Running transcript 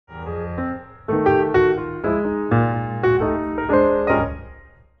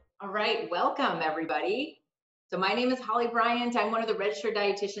welcome everybody. So my name is Holly Bryant. I'm one of the registered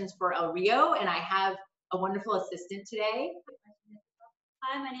dietitians for El Rio, and I have a wonderful assistant today.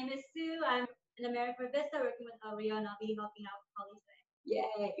 Hi, my name is Sue. I'm an American Vista working with El Rio, and I'll be helping out Holly today.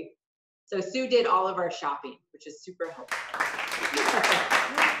 Yay. So Sue did all of our shopping, which is super helpful.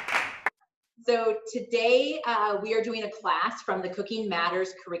 So today we are doing a class from the Cooking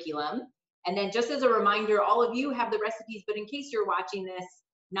Matters curriculum. And then just as a reminder, all of you have the recipes, but in case you're watching this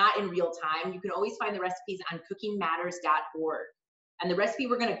not in real time, you can always find the recipes on cookingmatters.org. And the recipe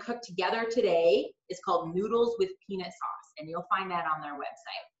we're going to cook together today is called noodles with peanut sauce, and you'll find that on their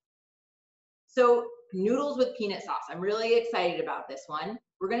website. So noodles with peanut sauce, I'm really excited about this one.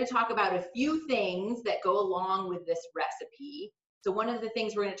 We're going to talk about a few things that go along with this recipe. So one of the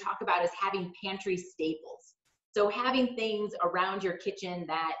things we're going to talk about is having pantry staples. So having things around your kitchen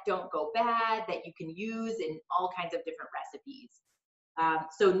that don't go bad, that you can use in all kinds of different recipes.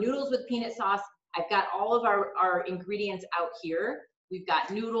 So noodles with peanut sauce, I've got all of our ingredients out here. We've got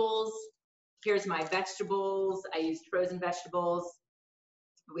noodles. Here's my vegetables. I used frozen vegetables.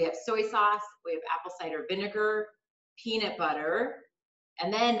 We have soy sauce. We have apple cider vinegar, peanut butter.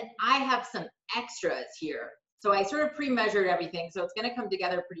 And then I have some extras here. So I sort of pre-measured everything, so it's going to come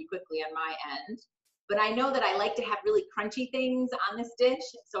together pretty quickly on my end. But I know that I like to have really crunchy things on this dish,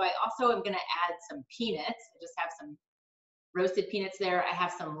 so I also am going to add some peanuts. I just have some roasted peanuts there. I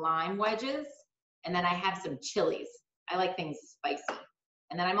have some lime wedges, and then I have some chilies. I like things spicy.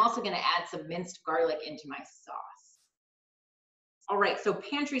 And then I'm also going to add some minced garlic into my sauce. All right, so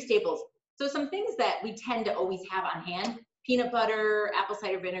pantry staples. So some things that we tend to always have on hand: peanut butter, apple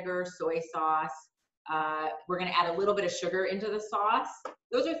cider vinegar, soy sauce. We're going to add a little bit of sugar into the sauce.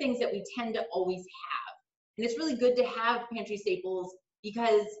 Those are things that we tend to always have. And it's really good to have pantry staples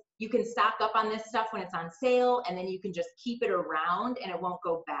because you can stock up on this stuff when it's on sale, and then you can just keep it around and it won't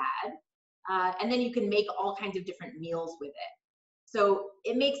go bad. And then you can make all kinds of different meals with it. So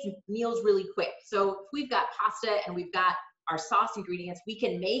it makes meals really quick. So if we've got pasta and we've got our sauce ingredients, we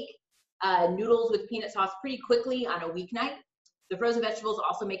can make noodles with peanut sauce pretty quickly on a weeknight. The frozen vegetables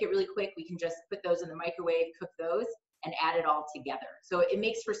also make it really quick. We can just put those in the microwave, cook those, and add it all together. So it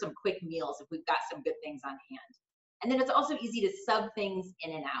makes for some quick meals if we've got some good things on hand. And then it's also easy to sub things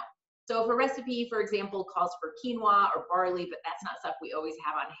in and out. So if a recipe, for example, calls for quinoa or barley, but that's not stuff we always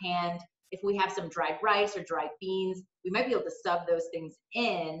have on hand, if we have some dried rice or dried beans, we might be able to sub those things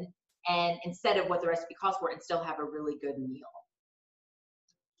in, and instead of what the recipe calls for, and still have a really good meal.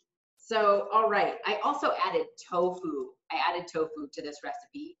 So, all right, I also added tofu. I added tofu to this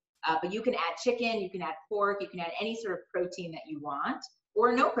recipe, but you can add chicken, you can add pork, you can add any sort of protein that you want,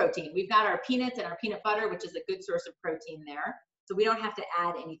 or no protein. We've got our peanuts and our peanut butter, which is a good source of protein there, so we don't have to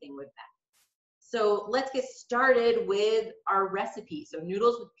add anything with that. So let's get started with our recipe. So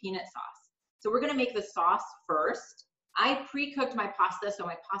noodles with peanut sauce. So we're gonna make the sauce first. I pre-cooked my pasta, so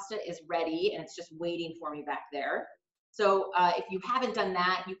my pasta is ready and it's just waiting for me back there. So if you haven't done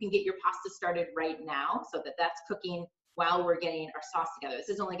that, you can get your pasta started right now so that that's cooking while we're getting our sauce together. This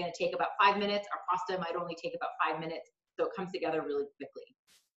is only gonna take about 5 minutes. Our pasta might only take about 5 minutes, so it comes together really quickly.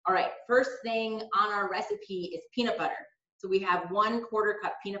 All right, first thing on our recipe is peanut butter. So we have 1/4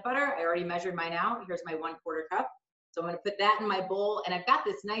 cup peanut butter. I already measured mine out. Here's my 1/4 cup. So I'm gonna put that in my bowl, and I've got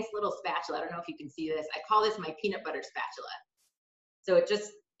this nice little spatula. I don't know if you can see this. I call this my peanut butter spatula. So it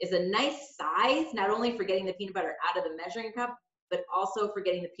just is a nice size, not only for getting the peanut butter out of the measuring cup, but also for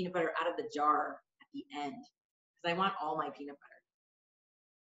getting the peanut butter out of the jar at the end, because I want all my peanut butter.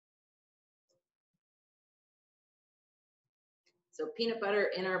 So peanut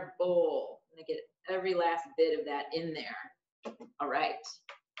butter in our bowl. I'm gonna get every last bit of that in there. All right.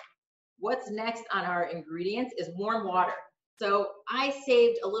 What's next on our ingredients is warm water. So I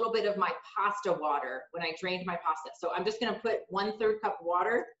saved a little bit of my pasta water when I drained my pasta. So I'm just gonna put 1/3 cup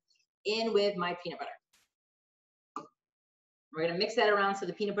water in with my peanut butter. We're gonna mix that around so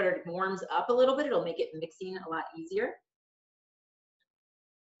the peanut butter warms up a little bit. It'll make it mixing a lot easier.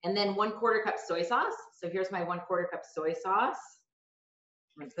 And then 1/4 cup soy sauce. So here's my 1/4 cup soy sauce.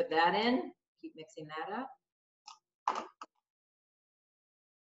 I'm gonna put that in, keep mixing that up.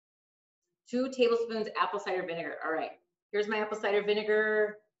 2 tablespoons apple cider vinegar. All right, here's my apple cider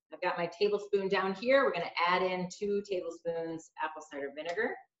vinegar. I've got my tablespoon down here. We're gonna add in 2 tablespoons apple cider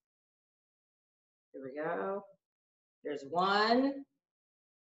vinegar. Here we go. There's 1,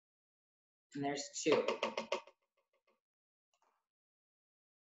 and there's 2.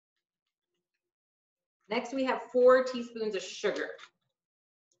 Next, we have 4 teaspoons of sugar.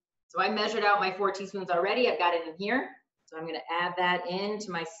 So I measured out my 4 teaspoons already. I've got it in here. So I'm gonna add that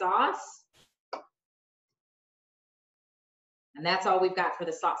into my sauce. And that's all we've got for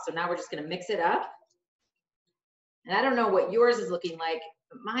the sauce. So now we're just gonna mix it up. And I don't know what yours is looking like,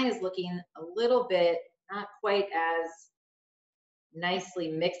 but mine is looking a little bit not quite as nicely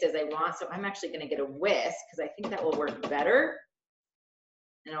mixed as I want. So I'm actually gonna get a whisk because I think that will work better.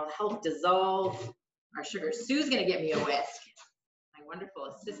 And it'll help dissolve our sugar. Sue's gonna get me a whisk. My wonderful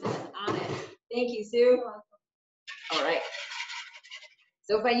assistant is on it. Thank you, Sue. All right.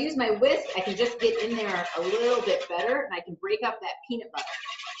 So if I use my whisk, I can just get in there a little bit better and I can break up that peanut butter.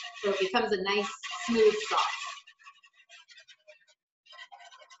 So it becomes a nice, smooth sauce.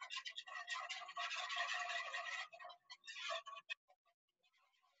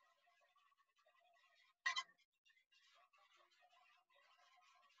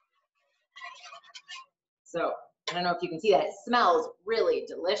 So I don't know if you can see that. It smells really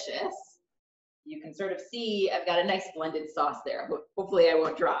delicious. You can sort of see I've got a nice blended sauce there. Hopefully I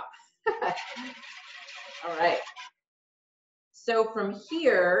won't drop. All right. So from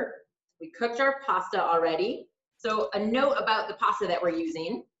here, we cooked our pasta already. So a note about the pasta that we're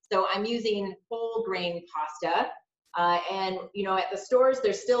using. So I'm using whole grain pasta. And you know, at the stores,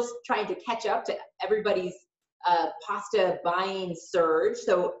 they're still trying to catch up to everybody's pasta buying surge.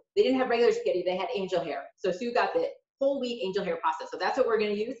 So they didn't have regular spaghetti, they had angel hair. So Sue got the whole wheat angel hair pasta. So that's what we're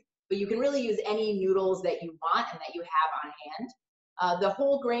gonna use, but you can really use any noodles that you want and that you have on hand. The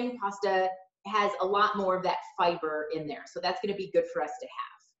whole grain pasta has a lot more of that fiber in there. So that's gonna be good for us to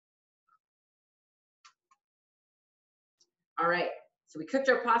have. All right, so we cooked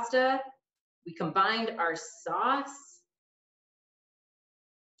our pasta. We combined our sauce.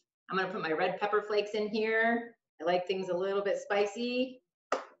 I'm gonna put my red pepper flakes in here. I like things a little bit spicy.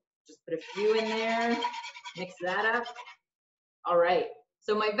 Just put a few in there, mix that up. All right,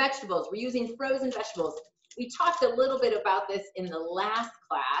 so my vegetables, we're using frozen vegetables. We talked a little bit about this in the last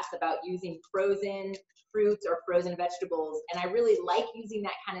class about using frozen fruits or frozen vegetables. And I really like using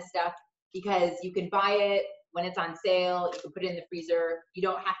that kind of stuff because you can buy it when it's on sale, you can put it in the freezer. You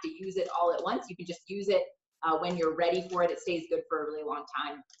don't have to use it all at once. You can just use it when you're ready for it. It stays good for a really long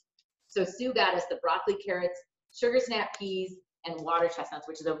time. So Sue got us the broccoli, carrots, sugar snap peas, and water chestnuts,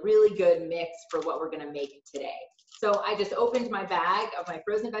 which is a really good mix for what we're gonna make today. So I just opened my bag of my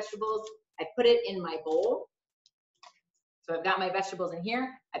frozen vegetables. I put it in my bowl. So I've got my vegetables in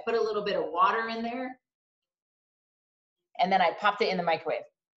here. I put a little bit of water in there. And then I popped it in the microwave.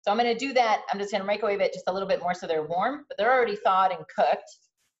 So I'm gonna do that. I'm just gonna microwave it just a little bit more so they're warm, but they're already thawed and cooked.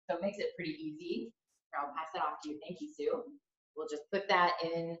 So it makes it pretty easy. Here, I'll pass that off to you. Thank you, Sue. We'll just put that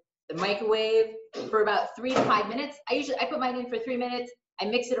in the microwave for about 3 to 5 minutes. I put mine in for 3 minutes. I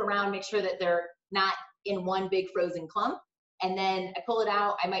mix it around, make sure that they're not in one big frozen clump. And then I pull it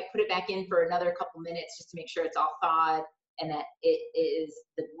out. I might put it back in for another couple minutes just to make sure it's all thawed and that it is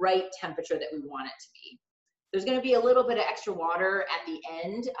the right temperature that we want it to be. There's gonna be a little bit of extra water at the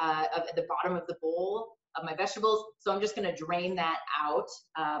end, at the bottom of the bowl of my vegetables. So I'm just gonna drain that out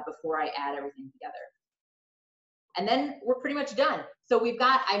before I add everything together. And then we're pretty much done. So we've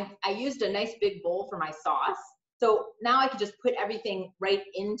got, I used a nice big bowl for my sauce. So now I can just put everything right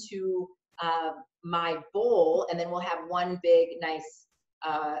into my bowl, and then we'll have one big, nice,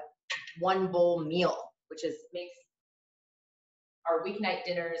 one bowl meal, which makes our weeknight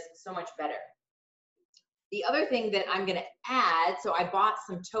dinners so much better. The other thing that I'm gonna add, so I bought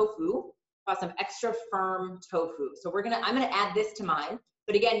some tofu, bought some extra firm tofu. So I'm gonna add this to mine.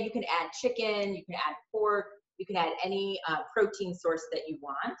 But again, you can add chicken, you can add pork, you can add any protein source that you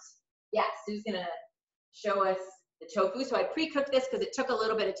want. Yeah, Sue's gonna show us the tofu. So I pre-cooked this because it took a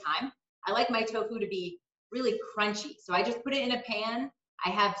little bit of time. I like my tofu to be really crunchy. So I just put it in a pan. I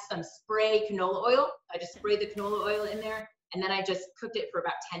have some spray canola oil. I just sprayed the canola oil in there, and then I just cooked it for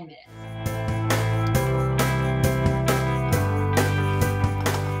about 10 minutes.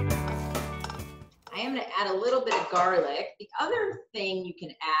 I am gonna add a little bit of garlic. The other thing you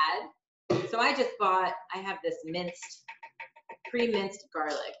can add, so I have this pre-minced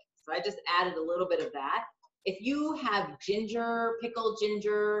garlic. So I just added a little bit of that. If you have ginger, pickled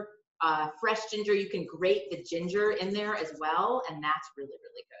ginger, fresh ginger, you can grate the ginger in there as well, and that's really,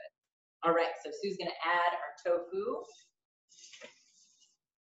 really good. All right, so Sue's gonna add our tofu.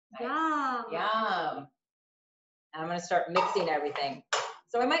 Nice. Yum. Yum. And I'm gonna start mixing everything.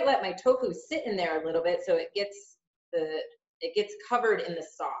 So I might let my tofu sit in there a little bit so it gets covered in the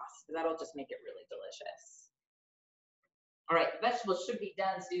sauce, because that'll just make it really delicious. All right, the vegetables should be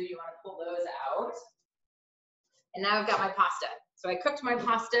done, Sue. You wanna pull those out. And now I've got my pasta. So I cooked my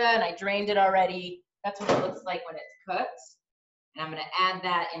pasta and I drained it already. That's what it looks like when it's cooked. And I'm gonna add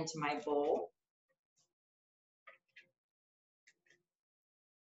that into my bowl.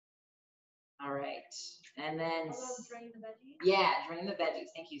 All right. And then, How about drain the veggies? yeah, drain the veggies.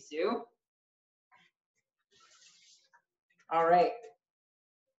 Thank you, Sue. All right.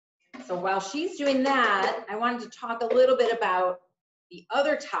 So while she's doing that, I wanted to talk a little bit about the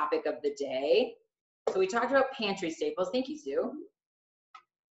other topic of the day. So we talked about pantry staples. Thank you, Sue.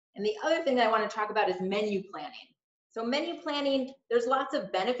 And the other thing that I want to talk about is menu planning. So menu planning, there's lots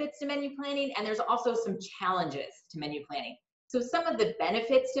of benefits to menu planning, and there's also some challenges to menu planning. So some of the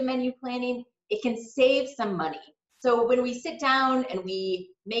benefits to menu planning, it can save some money. So when we sit down and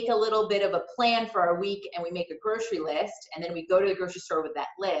we make a little bit of a plan for our week and we make a grocery list, and then we go to the grocery store with that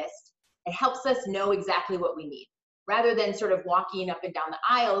list, it helps us know exactly what we need. Rather than sort of walking up and down the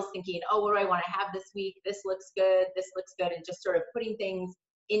aisles thinking, oh, what do I want to have this week? This looks good, and just sort of putting things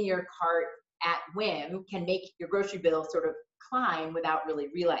in your cart at whim can make your grocery bill sort of climb without really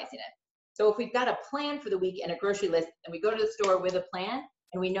realizing it. So if we've got a plan for the week and a grocery list, and we go to the store with a plan,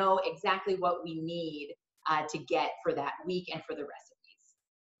 and we know exactly what we need to get for that week and for the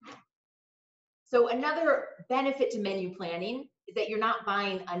recipes. So another benefit to menu planning is that you're not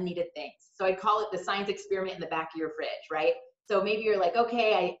buying unneeded things. So I call it the science experiment in the back of your fridge, right? So maybe you're like,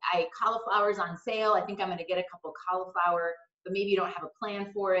 okay, cauliflower's on sale. I think I'm gonna get a couple cauliflower, but maybe you don't have a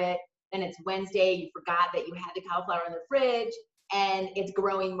plan for it. Then it's Wednesday, you forgot that you had the cauliflower in the fridge and it's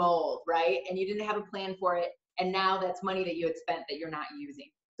growing mold, right? And you didn't have a plan for it. And now that's money that you had spent that you're not using.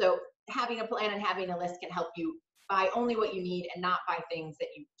 So having a plan and having a list can help you buy only what you need and not buy things that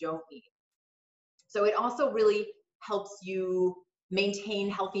you don't need. So it also really helps you maintain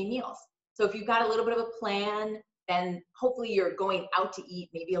healthy meals. So if you've got a little bit of a plan, then hopefully you're going out to eat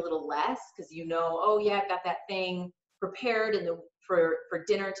maybe a little less because you know, oh yeah, I've got that thing prepared for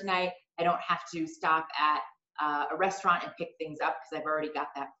dinner tonight. I don't have to stop at a restaurant and pick things up because I've already got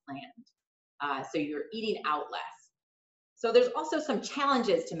that planned. So you're eating out less. So there's also some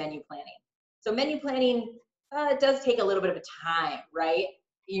challenges to menu planning. So menu planning, it does take a little bit of a time, right?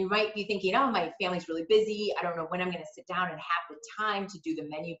 You might be thinking, oh, my family's really busy. I don't know when I'm going to sit down and have the time to do the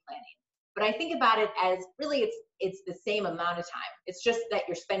menu planning. But I think about it as really it's the same amount of time. It's just that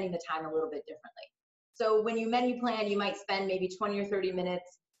you're spending the time a little bit differently. So when you menu plan, you might spend maybe 20 or 30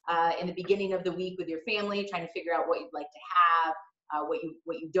 minutes in the beginning of the week with your family trying to figure out what you'd like to have,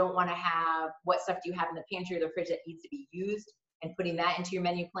 what you don't want to have, what stuff do you have in the pantry or the fridge that needs to be used, and putting that into your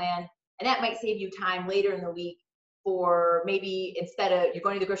menu plan. And that might save you time later in the week for maybe instead of you're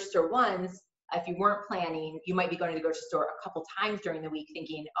going to the grocery store once, if you weren't planning, you might be going to the grocery store a couple times during the week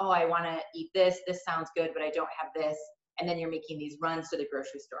thinking, oh, I want to eat this sounds good, but I don't have this. And then you're making these runs to the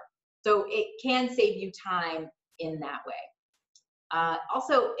grocery store. So it can save you time in that way.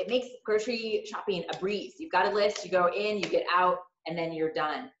 Also, it makes grocery shopping a breeze. You've got a list, you go in, you get out, and then you're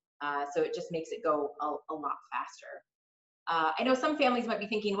done. So it just makes it go a lot faster. I know some families might be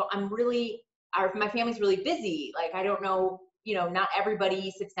thinking, well, my family's really busy. Like, I don't know, not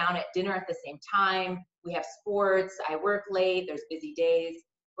everybody sits down at dinner at the same time. We have sports, I work late, there's busy days.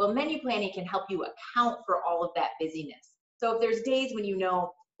 Well, menu planning can help you account for all of that busyness. So if there's days when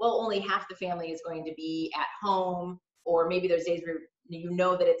well, only half the family is going to be at home, or maybe there's days where you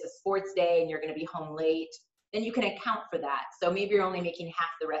know that it's a sports day and you're going to be home late, then you can account for that. So maybe you're only making half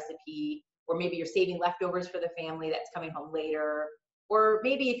the recipe, or maybe you're saving leftovers for the family that's coming home later. Or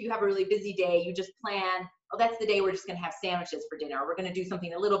maybe if you have a really busy day, you just plan, oh, that's the day we're just going to have sandwiches for dinner. We're going to do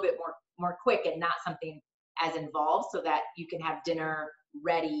something a little bit more quick and not something as involved so that you can have dinner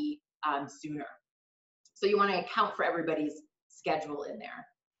ready sooner. So you want to account for everybody's schedule in there.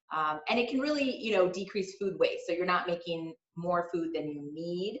 And it can really, decrease food waste. So you're not making more food than you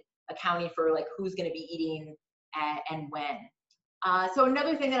need, accounting for like who's going to be eating and when. So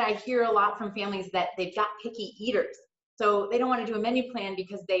another thing that I hear a lot from families that they've got picky eaters. So they don't want to do a menu plan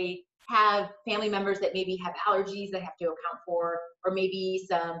because they have family members that maybe have allergies they have to account for, or maybe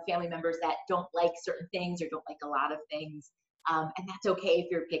some family members that don't like certain things or don't like a lot of things. And that's okay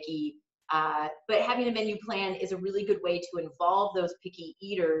if you're picky. But having a menu plan is a really good way to involve those picky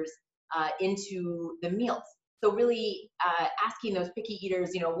eaters into the meals. So really asking those picky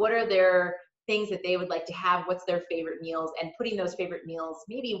eaters, what are their things that they would like to have, what's their favorite meals, and putting those favorite meals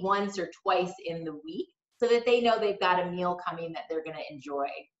maybe once or twice in the week so that they know they've got a meal coming that they're going to enjoy.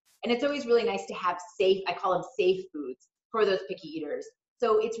 And it's always really nice to have I call them safe foods for those picky eaters.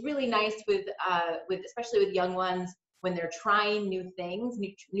 So it's really nice especially with young ones, when they're trying new things.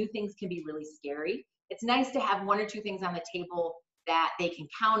 New things can be really scary. It's nice to have one or two things on the table that they can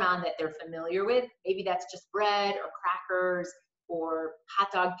count on that they're familiar with. Maybe that's just bread or crackers or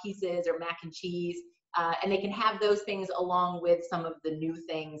hot dog pieces or mac and cheese. And they can have those things along with some of the new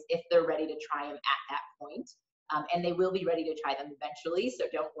things if they're ready to try them at that point. And they will be ready to try them eventually, so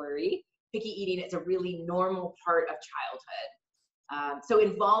don't worry. picky eating is a really normal part of childhood. So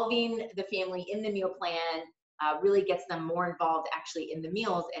involving the family in the meal plan really gets them more involved actually in the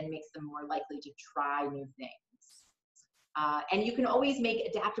meals and makes them more likely to try new things. And you can always make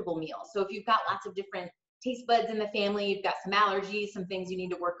adaptable meals. So if you've got lots of different taste buds in the family, you've got some allergies, some things you need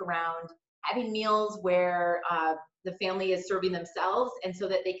to work around, having meals where the family is serving themselves, and so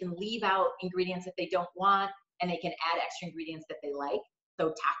that they can leave out ingredients that they don't want and they can add extra ingredients that they like.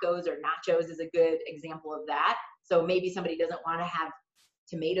 So tacos or nachos is a good example of that. So maybe somebody doesn't want to have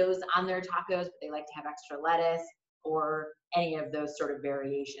tomatoes on their tacos, but they like to have extra lettuce, or any of those sort of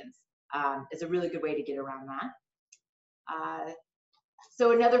variations. It's a really good way to get around that.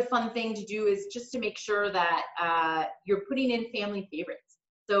 So another fun thing to do is just to make sure that you're putting in family favorites.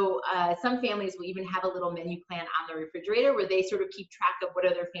 So some families will even have a little menu plan on the refrigerator where they sort of keep track of what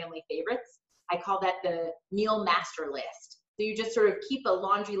are their family favorites. I call that the meal master list. So you just sort of keep a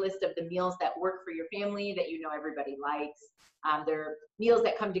laundry list of the meals that work for your family that you know everybody likes. They're meals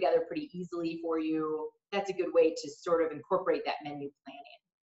that come together pretty easily for you. That's a good way to sort of incorporate that menu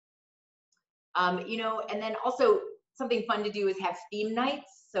planning. You know, and then also something fun to do is have theme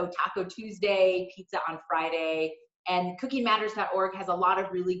nights. So Taco Tuesday, pizza on Friday, and cookingmatters.org has a lot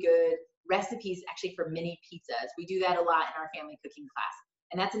of really good recipes actually for mini pizzas. We do that a lot in our family cooking class.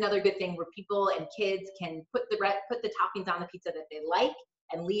 And that's another good thing where people and kids can put the toppings on the pizza that they like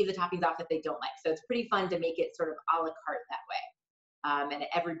and leave the toppings off that they don't like. So it's pretty fun to make it sort of a la carte that way. And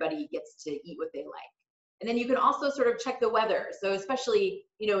everybody gets to eat what they like. And then you can also sort of check the weather. So especially,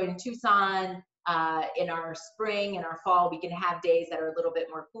 you know, in Tucson, in our spring and our fall, we can have days that are a little bit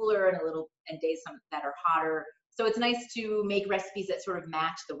more cooler and days that are hotter. So it's nice to make recipes that sort of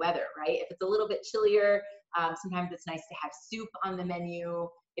match the weather, right? If it's a little bit chillier, sometimes it's nice to have soup on the menu.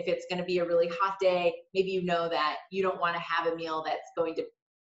 If it's going to be a really hot day, maybe you know that you don't want to have a meal that's going to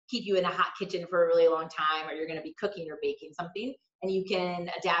keep you in a hot kitchen for a really long time, or you're going to be cooking or baking something, and you can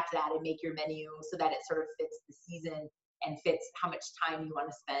adapt that and make your menu so that it sort of fits the season and fits how much time you want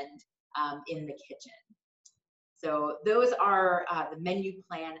to spend in the kitchen. So those are the menu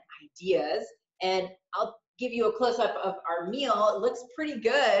plan ideas, and I'll give you a close-up of our meal. It looks pretty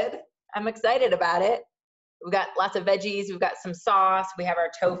good. I'm excited about it. We've got lots of veggies. We've got some sauce. We have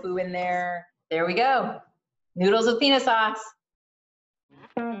our tofu in there. There we go. Noodles with peanut sauce.